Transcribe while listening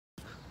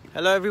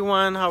Hello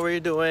everyone, how are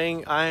you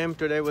doing? I am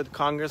today with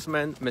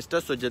Congressman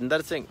Mr.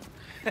 Siljander Singh.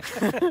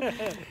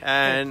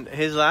 And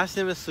his last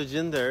name is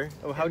Siljander.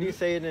 How do you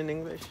say it in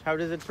English? How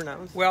does it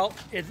pronounce? Well,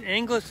 in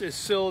English it's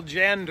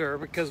Siljander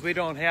because we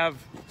don't have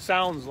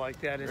sounds like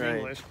that in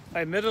English.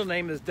 My middle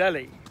name is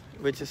Deli.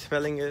 Which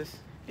spelling is?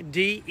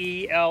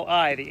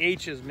 D-E-L-I. The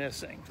H is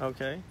missing.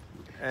 Okay.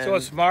 And so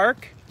it's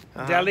Mark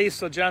Deli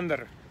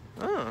Siljander.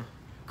 Oh,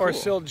 cool. Or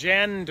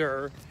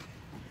Siljander.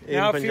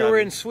 Now if you were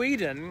in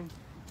Sweden,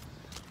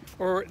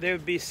 or there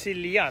would be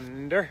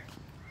Siljander.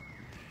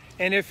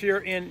 And if you're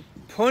in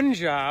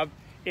Punjab,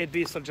 it'd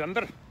be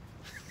Siljander.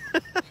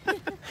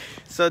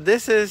 So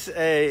this is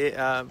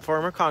a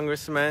former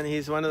congressman.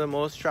 He's one of the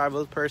most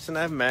traveled person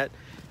I've met.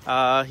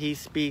 He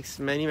speaks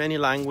many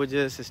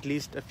languages, at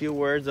least a few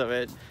words of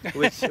it,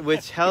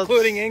 which helps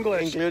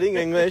including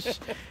English,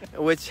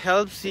 which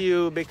helps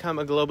you become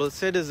a global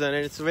citizen,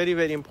 and it's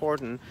very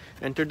important.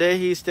 And today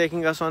he's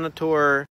taking us on a tour